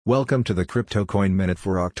Welcome to the Crypto Coin Minute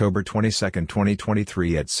for October 22,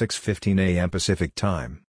 2023 at 6:15 a.m. Pacific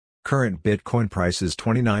Time. Current Bitcoin price is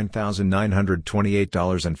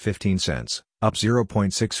 $29,928.15, up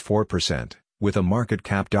 0.64%, with a market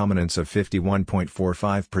cap dominance of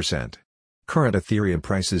 51.45%. Current Ethereum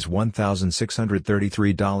price is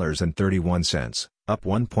 $1,633.31, up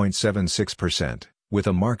 1.76%, with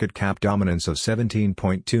a market cap dominance of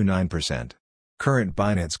 17.29%. Current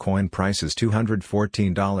Binance Coin price is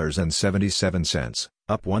 $214.77,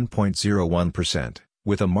 up 1.01%,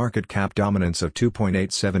 with a market cap dominance of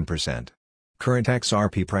 2.87%. Current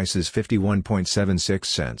XRP price is 51.76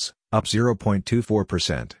 cents, up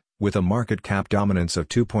 0.24%, with a market cap dominance of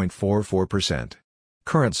 2.44%.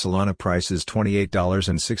 Current Solana price is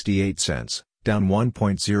 $28.68, down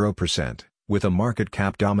 1.0%, with a market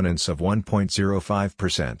cap dominance of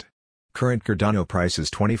 1.05%. Current Cardano price is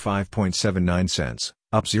 25.79 cents,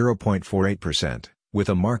 up 0.48%, with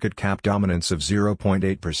a market cap dominance of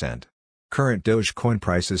 0.8%. Current Dogecoin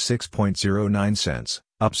price is 6.09 cents,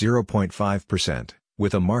 up 0.5%,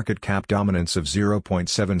 with a market cap dominance of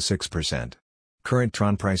 0.76%. Current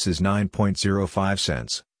Tron price is 9.05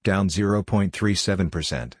 cents, down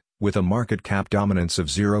 0.37%, with a market cap dominance of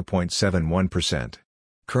 0.71%.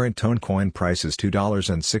 Current Toncoin price is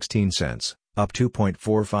 $2.16, up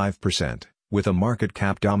 2.45%, with a market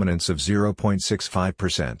cap dominance of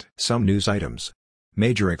 0.65%. Some news items.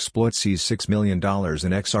 Major exploit sees $6 million in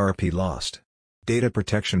XRP lost. Data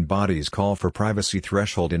protection bodies call for privacy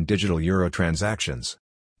threshold in digital euro transactions.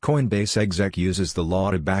 Coinbase exec uses the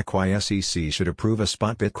law to back why SEC should approve a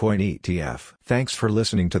spot Bitcoin ETF. Thanks for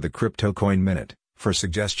listening to the Crypto Coin Minute. For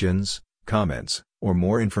suggestions, comments, or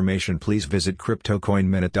more information, please visit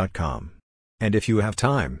CryptoCoinMinute.com. And if you have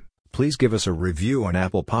time, please give us a review on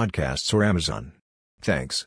Apple Podcasts or Amazon. Thanks.